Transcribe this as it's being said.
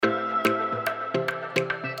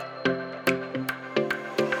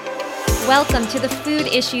Welcome to the Food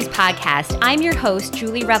Issues Podcast. I'm your host,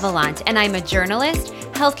 Julie Revelant, and I'm a journalist,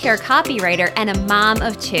 healthcare copywriter, and a mom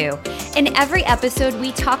of two. In every episode,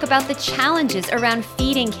 we talk about the challenges around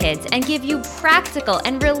feeding kids and give you practical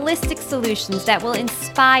and realistic solutions that will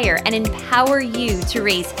inspire and empower you to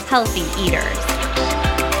raise healthy eaters.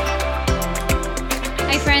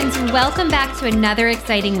 Hi, friends. Welcome back to another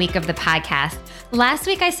exciting week of the podcast. Last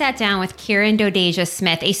week, I sat down with Kieran Dodeja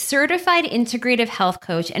Smith, a certified integrative health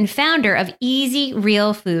coach and founder of Easy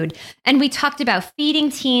Real Food, and we talked about feeding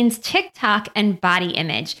teens, TikTok, and body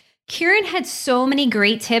image. Kieran had so many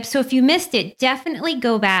great tips, so if you missed it, definitely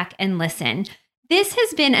go back and listen. This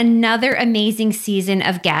has been another amazing season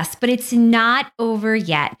of guests, but it's not over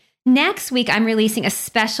yet. Next week, I'm releasing a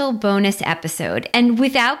special bonus episode, and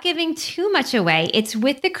without giving too much away, it's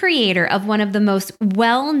with the creator of one of the most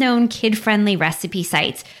well-known kid-friendly recipe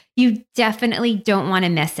sites. You definitely don't want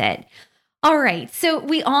to miss it. All right, so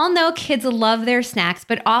we all know kids love their snacks,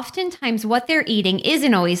 but oftentimes what they're eating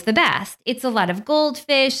isn't always the best. It's a lot of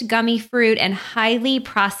goldfish, gummy fruit, and highly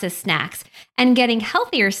processed snacks. And getting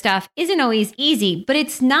healthier stuff isn't always easy, but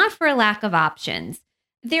it's not for a lack of options.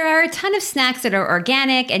 There are a ton of snacks that are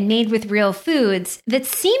organic and made with real foods that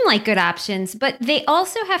seem like good options, but they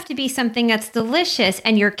also have to be something that's delicious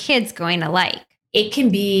and your kid's going to like. It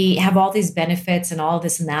can have all these benefits and all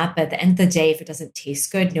this and that, but at the end of the day, if it doesn't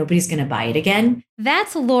taste good, nobody's going to buy it again.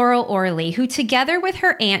 That's Laurel Orley, who together with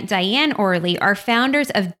her aunt Diane Orley are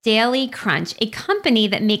founders of Daily Crunch, a company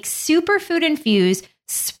that makes superfood infused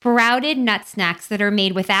sprouted nut snacks that are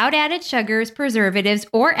made without added sugars, preservatives,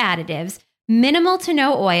 or additives, minimal to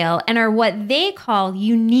no oil, and are what they call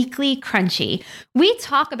uniquely crunchy. We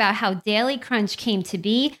talk about how Daily Crunch came to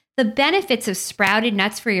be, the benefits of sprouted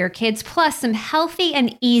nuts for your kids, plus some healthy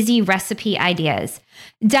and easy recipe ideas.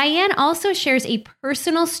 Diane also shares a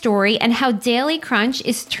personal story and how Daily Crunch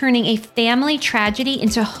is turning a family tragedy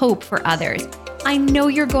into hope for others. I know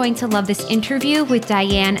you're going to love this interview with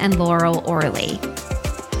Diane and Laurel Orley.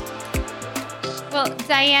 Well,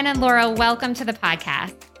 Diane and Laurel, welcome to the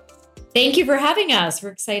podcast. Thank you for having us. We're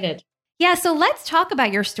excited. Yeah, so let's talk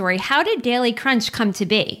about your story. How did Daily Crunch come to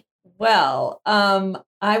be? Well,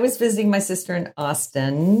 I was visiting my sister in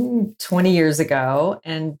Austin 20 years ago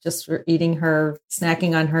and just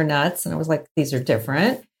snacking on her nuts. And I was like, these are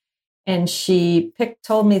different. And she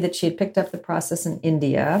told me that she had picked up the process in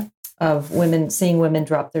India of seeing women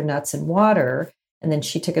drop their nuts in water. And then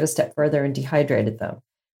she took it a step further and dehydrated them.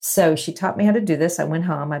 So she taught me how to do this. I went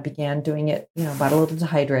home. I began doing it, bought a little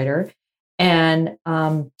dehydrator. And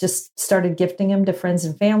just started gifting them to friends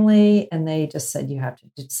and family. And they just said, you have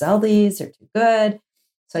to sell these. They're too good.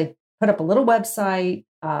 So I put up a little website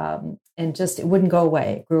and it wouldn't go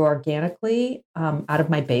away. It grew organically out of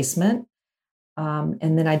my basement.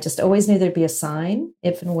 And then I just always knew there'd be a sign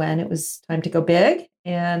if and when it was time to go big.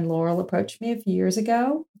 And Laurel approached me a few years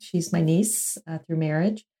ago. She's my niece through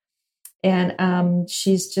marriage. And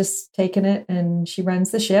she's just taken it and she runs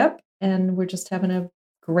the ship. And we're just having a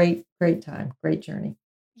great time, great journey.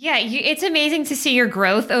 Yeah, it's amazing to see your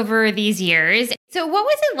growth over these years. So what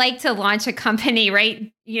was it like to launch a company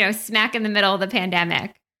right, smack in the middle of the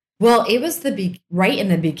pandemic? Well, it was right in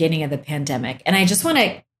the beginning of the pandemic. And I just want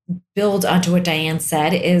to build onto what Diane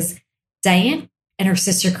said is Diane and her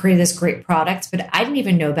sister created this great product, but I didn't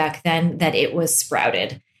even know back then that it was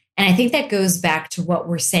sprouted. And I think that goes back to what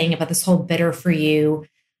we're saying about this whole better for you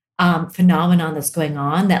phenomenon that's going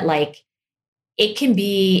on, that it can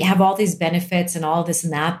have all these benefits and all this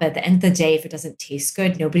and that, but at the end of the day, if it doesn't taste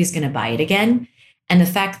good, nobody's going to buy it again. And the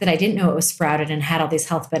fact that I didn't know it was sprouted and had all these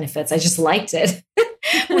health benefits, I just liked it,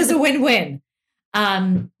 was a win-win.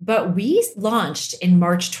 But we launched in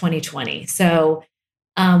March 2020. So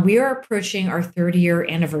we are approaching our 30-year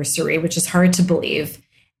anniversary, which is hard to believe.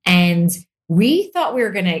 And we thought we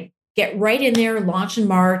were going to get right in there, launch in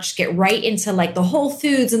March, get right into the Whole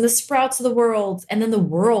Foods and the Sprouts of the world. And then the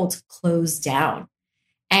world closed down.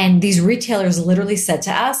 And these retailers literally said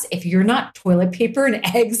to us, if you're not toilet paper and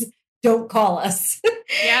eggs, don't call us.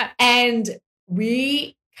 Yeah. And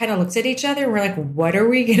we kind of looked at each other and we're like, what are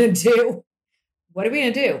we going to do? What are we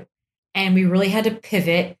going to do? And we really had to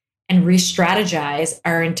pivot and re-strategize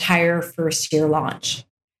our entire first year launch.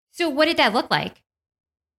 So what did that look like?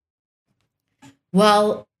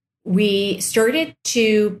 Well, we started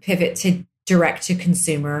to pivot to direct to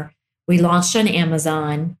consumer. We launched on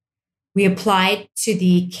Amazon. We applied to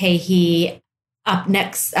the KeHE Up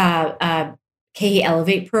Next KeHE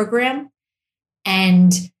Elevate program.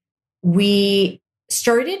 And we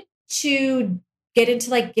started to get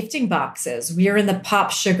into gifting boxes. We were in the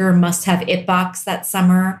Pop Sugar Must Have It box that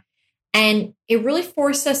summer. And it really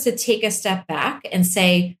forced us to take a step back and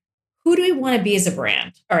say, who do we want to be as a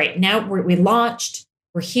brand? All right, now we launched,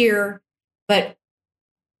 we're here, but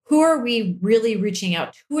who are we really reaching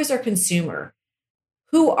out to? Who is our consumer?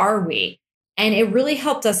 Who are we? And it really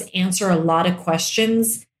helped us answer a lot of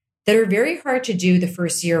questions that are very hard to do the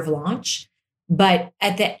first year of launch, but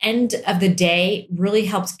at the end of the day, really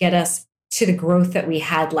helped get us to the growth that we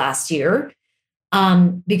had last year.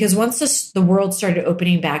 Because once the world started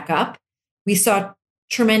opening back up, we saw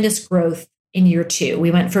tremendous growth in year 2.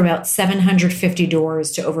 We went from about 750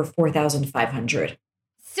 doors to over 4,500.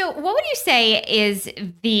 So what would you say is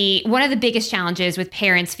one of the biggest challenges with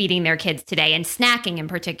parents feeding their kids today, and snacking in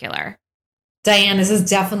particular? Diane, this is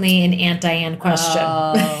definitely an Aunt Diane question.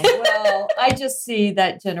 Well, I just see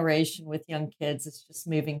that generation with young kids is just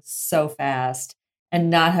moving so fast and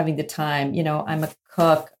not having the time. I'm a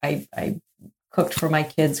cook. I cooked for my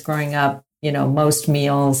kids growing up, most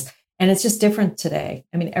meals. And it's just different today.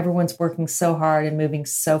 I mean, everyone's working so hard and moving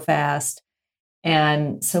so fast.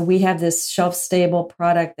 And so we have this shelf-stable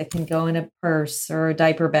product that can go in a purse or a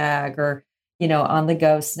diaper bag or,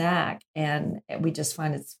 on-the-go snack. And we just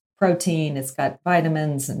find it's protein, it's got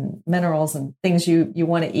vitamins and minerals and things you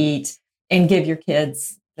want to eat and give your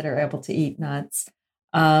kids that are able to eat nuts.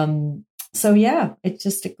 So yeah, it's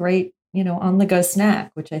just a great, on-the-go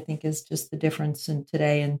snack, which I think is just the difference in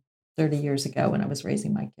today and 30 years ago when I was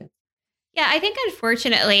raising my kids. Yeah, I think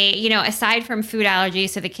unfortunately, aside from food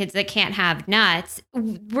allergies, so the kids that can't have nuts,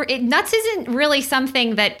 nuts isn't really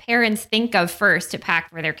something that parents think of first to pack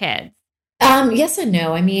for their kids. Yes and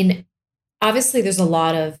no. I mean, obviously there's a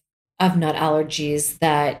lot of nut allergies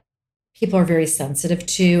that people are very sensitive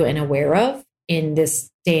to and aware of in this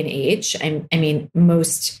day and age. I mean,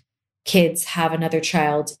 most kids have a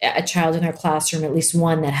child in their classroom, at least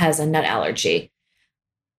one that has a nut allergy.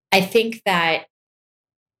 I think that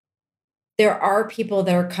there are people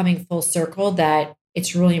that are coming full circle that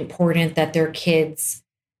it's really important that their kids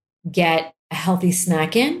get a healthy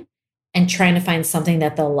snack in and trying to find something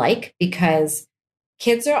that they'll like, because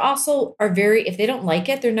kids are very, if they don't like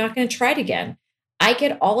it, they're not going to try it again. I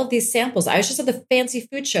get all of these samples. I was just at the Fancy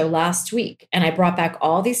Food Show last week and I brought back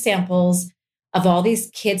all these samples of all these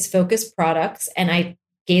kids focused products and I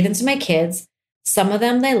gave them to my kids. Some of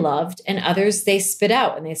them they loved and others they spit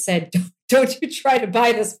out and they said, don't you try to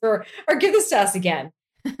buy this or give this to us again.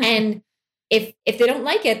 And if they don't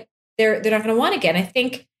like it, they're not going to want it again. I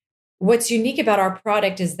think what's unique about our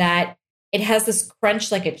product is that it has this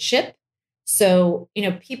crunch like a chip. So,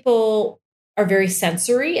 people are very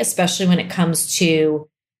sensory, especially when it comes to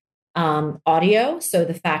audio. So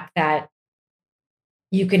the fact that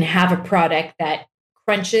you can have a product that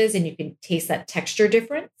crunches and you can taste that texture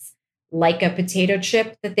difference, like a potato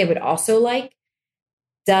chip that they would also like,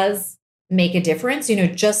 does make a difference.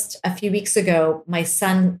 Just a few weeks ago, my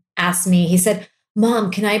son asked me, he said, "Mom,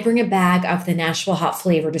 can I bring a bag of the Nashville hot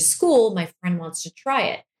flavor to school? My friend wants to try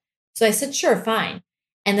it." So I said, "Sure, fine."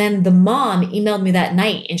 And then the mom emailed me that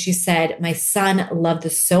night and she said, "My son loved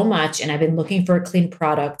this so much and I've been looking for a clean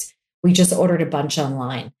product. We just ordered a bunch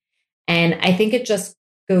online." And I think it just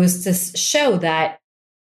goes to show that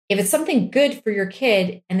if it's something good for your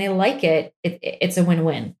kid and they like it, it's a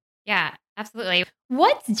win-win. Yeah, absolutely.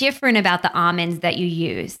 What's different about the almonds that you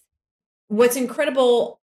use? What's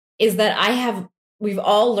incredible is that we've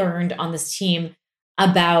all learned on this team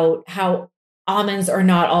about how almonds are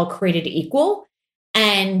not all created equal.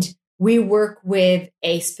 And we work with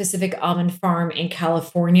a specific almond farm in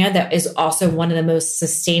California that is also one of the most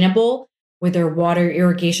sustainable with their water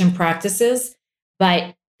irrigation practices.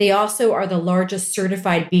 But they also are the largest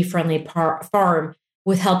certified bee-friendly farm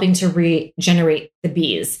with helping to regenerate the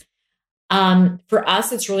bees. For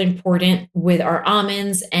us, it's really important with our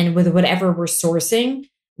almonds and with whatever we're sourcing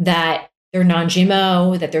that they're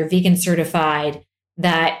non-GMO, that they're vegan certified,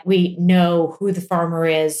 that we know who the farmer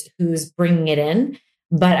is, who's bringing it in.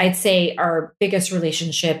 But I'd say our biggest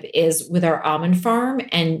relationship is with our almond farm.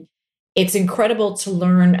 And it's incredible to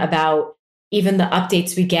learn about even the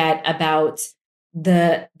updates we get about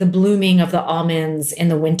the blooming of the almonds in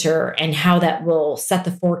the winter and how that will set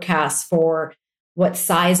the forecast for what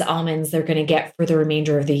size almonds they're going to get for the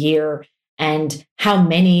remainder of the year and how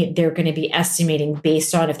many they're going to be estimating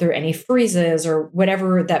based on if there are any freezes or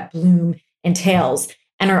whatever that bloom entails.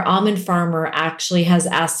 And our almond farmer actually has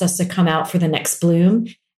asked us to come out for the next bloom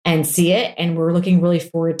and see it. And we're looking really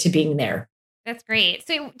forward to being there. That's great.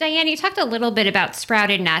 So Diane, you talked a little bit about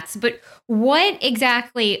sprouted nuts, but what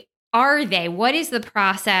exactly are they? What is the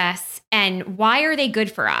process and why are they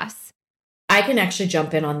good for us? I can actually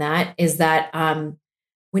jump in on that, is that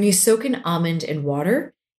when you soak an almond in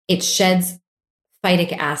water, it sheds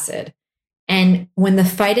phytic acid. And when the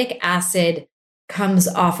phytic acid comes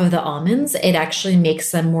off of the almonds. It actually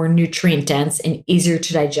makes them more nutrient dense and easier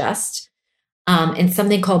to digest. And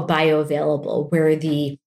something called bioavailable, where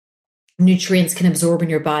the nutrients can absorb in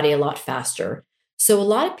your body a lot faster. So a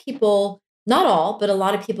lot of people, not all, but a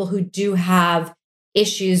lot of people who do have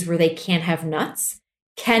issues where they can't have nuts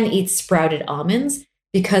can eat sprouted almonds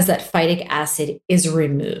because that phytic acid is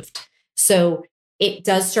removed. So it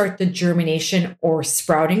does start the germination or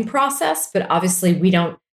sprouting process, but obviously we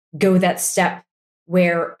don't go that step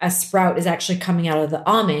where a sprout is actually coming out of the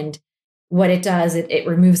almond. What it does, it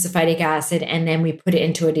removes the phytic acid, and then we put it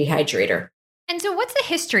into a dehydrator. And so what's the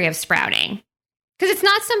history of sprouting? Because it's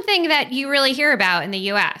not something that you really hear about in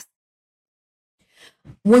the US.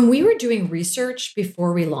 When we were doing research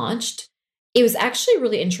before we launched, it was actually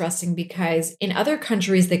really interesting because in other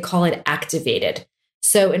countries, they call it activated.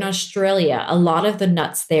 So in Australia, a lot of the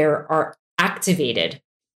nuts there are activated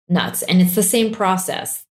nuts, and it's the same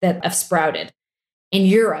process that of sprouted. In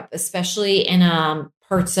Europe, especially in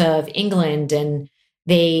parts of England, and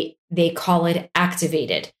they call it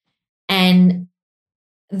activated. And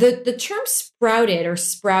the term sprouted or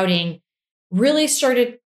sprouting really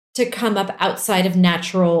started to come up outside of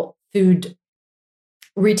natural food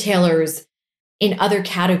retailers in other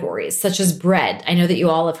categories, such as bread. I know that you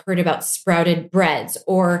all have heard about sprouted breads,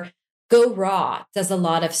 or Go Raw does a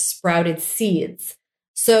lot of sprouted seeds.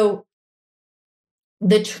 So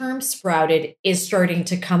the term sprouted is starting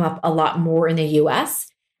to come up a lot more in the US.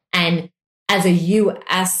 And as a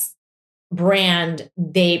US brand,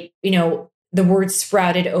 they, the word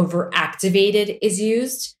sprouted over activated is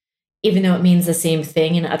used, even though it means the same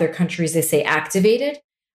thing. In other countries, they say activated.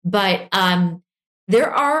 But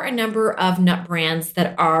there are a number of nut brands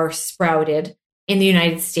that are sprouted in the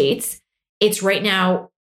United States. It's right now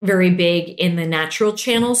very big in the natural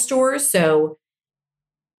channel stores. So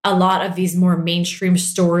a lot of these more mainstream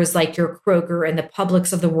stores like your Kroger and the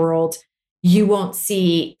Publix of the world, you won't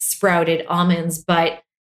see sprouted almonds, but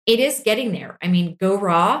it is getting there. I mean, Go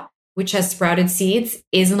Raw, which has sprouted seeds,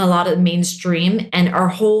 isn't a lot of mainstream. And our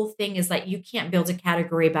whole thing is that you can't build a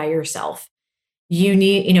category by yourself. You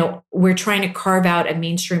need, we're trying to carve out a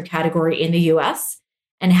mainstream category in the US,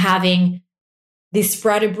 and having these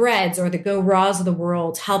sprouted breads or the Go Raws of the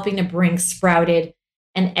world helping to bring sprouted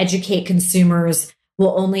and educate consumers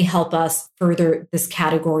will only help us further this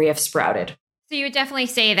category of sprouted. So you would definitely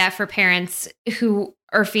say that for parents who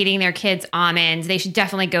are feeding their kids almonds, they should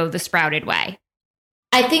definitely go the sprouted way.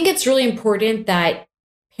 I think it's really important that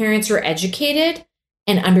parents are educated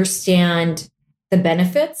and understand the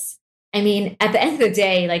benefits. I mean, at the end of the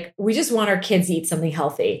day, we just want our kids to eat something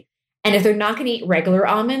healthy. And if they're not going to eat regular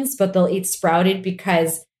almonds, but they'll eat sprouted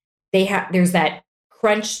because there's that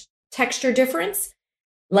crunch texture difference,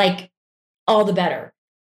 all the better.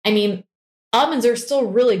 I mean, almonds are still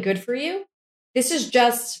really good for you. This is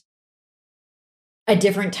just a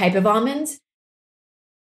different type of almond.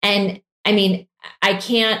 And I mean, I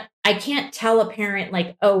can't tell a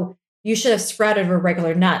parent oh, you should have sprouted over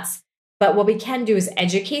regular nuts. But what we can do is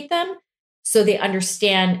educate them so they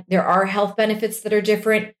understand there are health benefits that are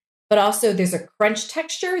different, but also there's a crunch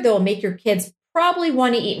texture that will make your kids probably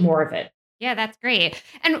want to eat more of it. Yeah, that's great.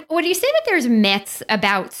 And would you say that there's myths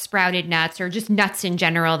about sprouted nuts or just nuts in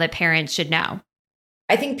general that parents should know?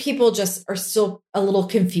 I think people just are still a little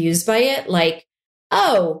confused by it.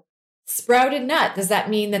 Oh, sprouted nut, does that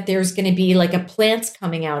mean that there's going to be a plant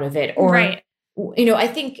coming out of it? Or, right. I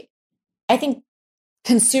think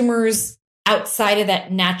consumers outside of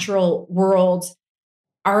that natural world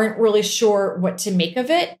aren't really sure what to make of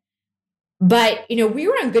it. But, we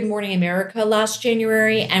were on Good Morning America last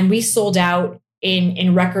January, and we sold out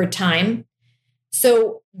in record time.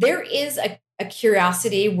 So there is a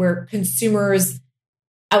curiosity where consumers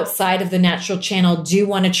outside of the natural channel do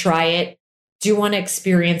want to try it, do want to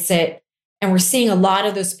experience it. And we're seeing a lot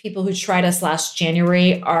of those people who tried us last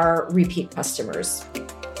January are repeat customers.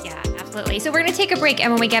 Yeah, absolutely. So we're going to take a break.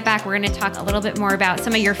 And when we get back, we're going to talk a little bit more about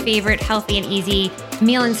some of your favorite healthy and easy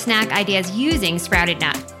meal and snack ideas using sprouted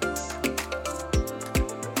nuts.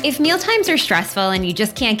 If mealtimes are stressful and you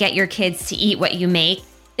just can't get your kids to eat what you make,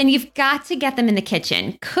 then you've got to get them in the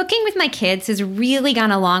kitchen. Cooking with my kids has really gone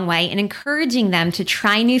a long way in encouraging them to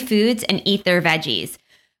try new foods and eat their veggies.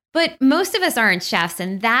 But most of us aren't chefs,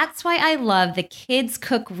 and that's why I love the Kids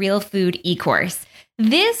Cook Real Food e-course.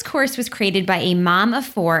 This course was created by a mom of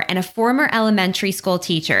 4 and a former elementary school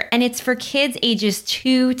teacher, and it's for kids ages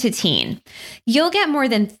 2 to teen. You'll get more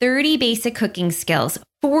than 30 basic cooking skills,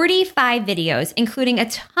 45 videos, including a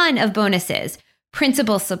ton of bonuses,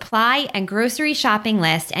 printable supply and grocery shopping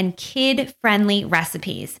list, and kid-friendly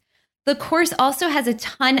recipes. The course also has a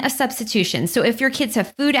ton of substitutions. So if your kids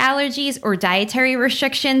have food allergies or dietary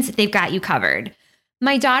restrictions, they've got you covered.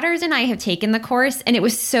 My daughters and I have taken the course, and it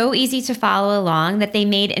was so easy to follow along that they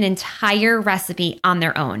made an entire recipe on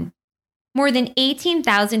their own. More than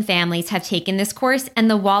 18,000 families have taken this course, and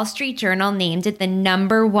the Wall Street Journal named it the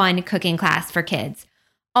 #1 cooking class for kids.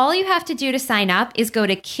 All you have to do to sign up is go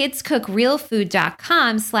to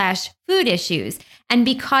kidscookrealfood.com/food issues. And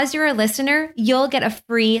because you're a listener, you'll get a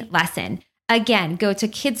free lesson. Again, go to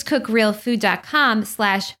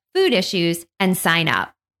kidscookrealfood.com/food issues and sign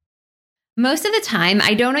up. Most of the time,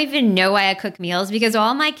 I don't even know why I cook meals because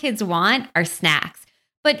all my kids want are snacks.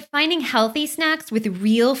 But finding healthy snacks with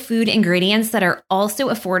real food ingredients that are also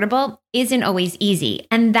affordable isn't always easy.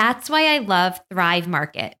 And that's why I love Thrive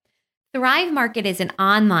Market. Thrive Market is an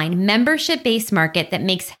online membership-based market that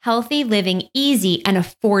makes healthy living easy and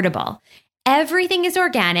affordable. Everything is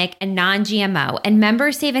organic and non-GMO, and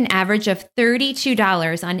members save an average of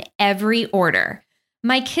 $32 on every order.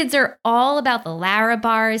 My kids are all about the Lara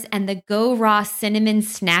bars and the Go Raw cinnamon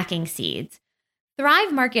snacking seeds.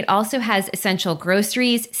 Thrive Market also has essential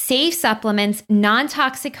groceries, safe supplements,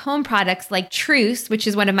 non-toxic home products like Truce, which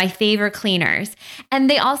is one of my favorite cleaners. And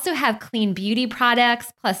they also have clean beauty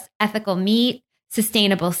products, plus ethical meat,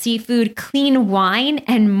 sustainable seafood, clean wine,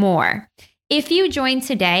 and more. If you join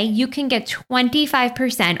today, you can get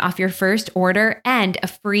 25% off your first order and a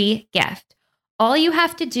free gift. All you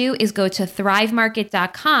have to do is go to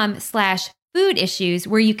thrivemarket.com/food issues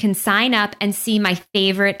where you can sign up and see my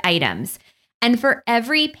favorite items. And for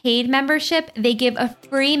every paid membership, they give a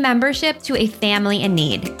free membership to a family in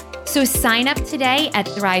need. So sign up today at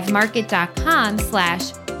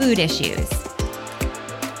thrivemarket.com/food issues.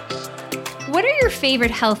 What are your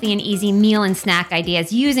favorite healthy and easy meal and snack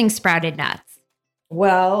ideas using sprouted nuts?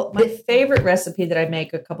 Well, my favorite recipe that I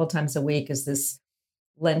make a couple times a week is this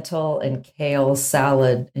lentil and kale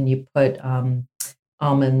salad. And you put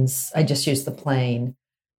almonds. I just use the plain.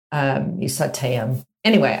 You saute them.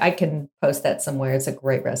 Anyway, I can post that somewhere. It's a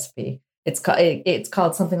great recipe. It's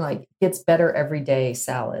called something like Gets Better Every Day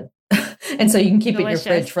Salad. And so you can keep delicious. It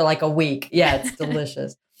in your fridge for like a week. Yeah, it's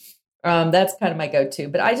delicious. That's kind of my go-to.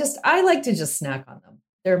 But I like to just snack on them.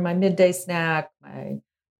 They're my midday snack. I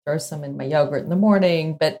throw some in my yogurt in the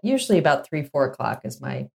morning, but usually about 3-4 o'clock that's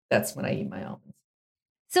when I eat my almonds.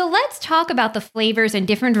 So let's talk about the flavors and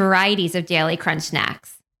different varieties of Daily Crunch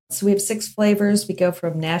snacks. So we have 6 flavors. We go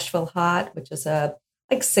from Nashville Hot, which is a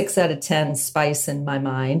 6 out of 10 spice in my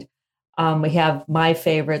mind. We have my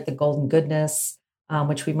favorite, the Golden Goodness,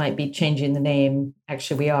 which we might be changing the name.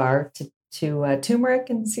 Actually, we are to turmeric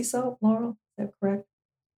and sea salt. Laurel, is that correct?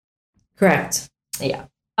 Correct. Yeah.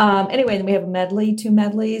 Anyway, then we have a medley, 2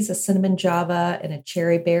 medleys, a cinnamon java and a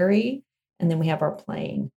cherry berry. And then we have our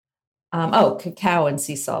plain. Cacao and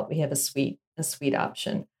sea salt. We have a sweet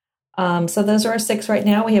option. So those are our 6 right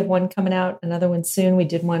now. We have one coming out, another one soon. We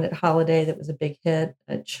did one at holiday that was a big hit,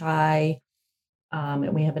 a chai.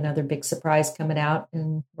 And we have another big surprise coming out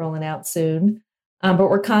and rolling out soon. But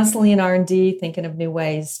we're constantly in R&D thinking of new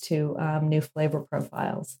ways to new flavor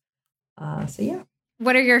profiles. Yeah.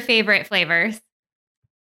 What are your favorite flavors?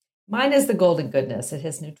 Mine is the Golden Goodness. It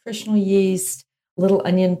has nutritional yeast, a little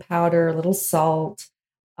onion powder, a little salt,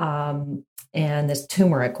 and this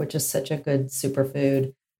turmeric, which is such a good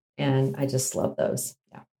superfood. And I just love those.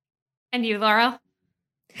 Yeah. And you, Laurel?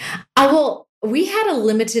 We had a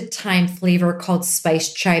limited time flavor called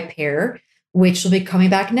Spiced Chai Pear, which will be coming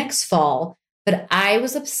back next fall. But I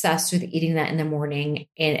was obsessed with eating that in the morning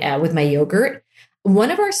with my yogurt.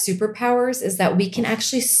 One of our superpowers is that we can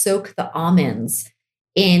actually soak the almonds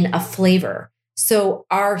in a flavor. So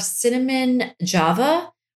our cinnamon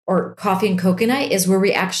java or coffee and coconut is where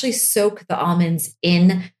we actually soak the almonds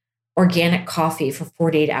in organic coffee for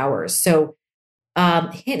 48 hours. So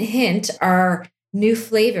hint, hint, our new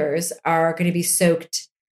flavors are going to be soaked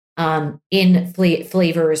in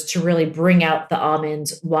flavors to really bring out the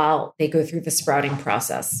almonds while they go through the sprouting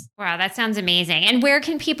process. Wow, that sounds amazing. And where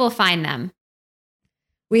can people find them?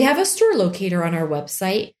 We have a store locator on our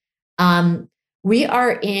website. We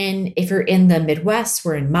are if you're in the Midwest,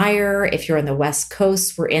 we're in Meyer. If you're on the West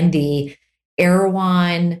Coast, we're in the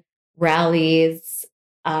Erewhon, Rallies,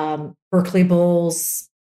 Berkeley Bowls,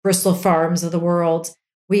 Bristol Farms of the world.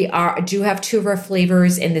 We do have 2 of our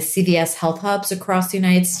flavors in the CVS Health Hubs across the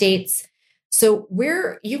United States. So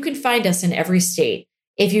you can find us in every state.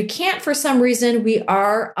 If you can't, for some reason, we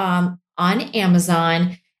are on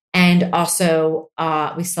Amazon, and also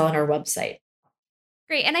we sell on our website.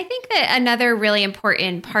 Great. And I think that another really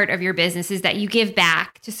important part of your business is that you give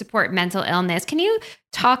back to support mental illness. Can you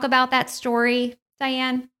talk about that story,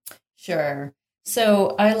 Diane? Sure.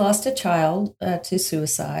 So I lost a child to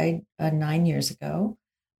suicide 9 years ago.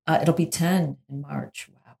 It'll be 10 in March.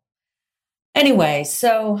 Wow. Anyway,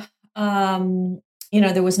 so,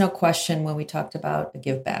 there was no question when we talked about a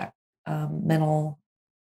give back. Mental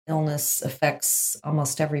illness affects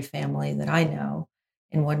almost every family that I know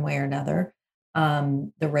in one way or another.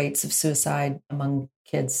 The rates of suicide among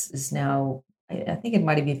kids is now, I think it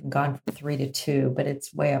might have even gone from 3 to 2, but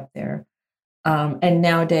it's way up there. And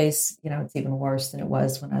nowadays, it's even worse than it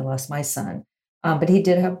was when I lost my son. But he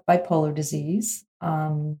did have bipolar disease.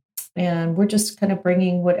 And we're just kind of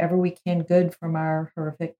bringing whatever we can good from our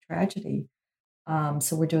horrific tragedy.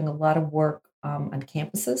 So we're doing a lot of work on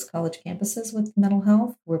campuses, college campuses with mental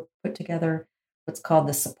health. We're put together what's called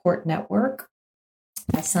the Support Network.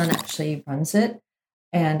 My son actually runs it.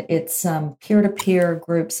 And it's peer-to-peer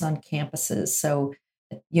groups on campuses. So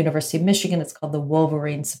at University of Michigan, it's called the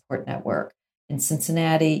Wolverine Support Network. In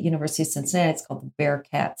Cincinnati, University of Cincinnati, it's called the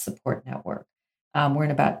Bearcat Support Network. We're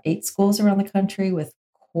in about 8 schools around the country with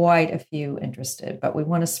quite a few interested, but we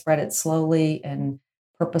want to spread it slowly and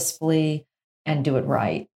purposefully and do it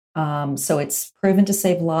right. So it's proven to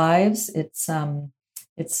save lives. It's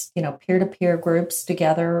peer-to-peer groups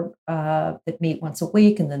together that meet once a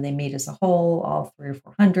week, and then they meet as a whole, all 300 or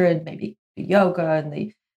 400, maybe do yoga and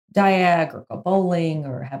the diag or go bowling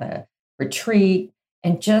or have a retreat,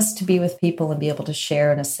 and just to be with people and be able to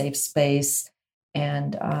share in a safe space.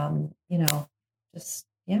 And,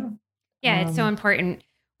 Yeah, it's so important.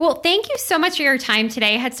 Well, thank you so much for your time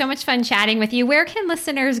today. I had so much fun chatting with you. Where can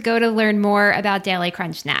listeners go to learn more about Daily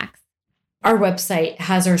Crunch Snacks? Our website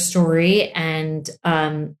has our story, and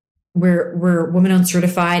we're women-owned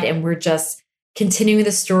certified, and we're just continuing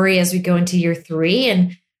the story as we go into year 3.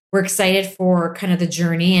 And we're excited for kind of the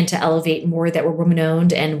journey and to elevate more that we're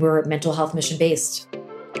women-owned and we're mental health mission-based.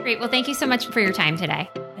 Great. Well, thank you so much for your time today.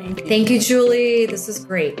 Thank you, Julie. This is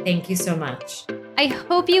great. Thank you so much. I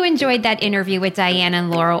hope you enjoyed that interview with Diane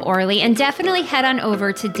and Laurel Orley, and definitely head on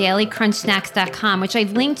over to dailycrunchsnacks.com, which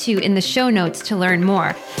I've linked to in the show notes to learn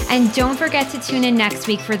more. And don't forget to tune in next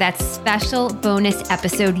week for that special bonus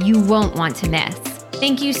episode you won't want to miss.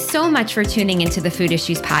 Thank you so much for tuning into the Food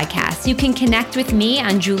Issues Podcast. You can connect with me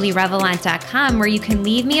on julierevelant.com, where you can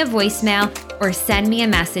leave me a voicemail or send me a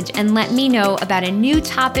message and let me know about a new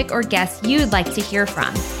topic or guest you'd like to hear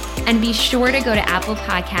from. And be sure to go to Apple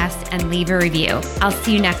Podcasts and leave a review. I'll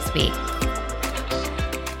see you next week.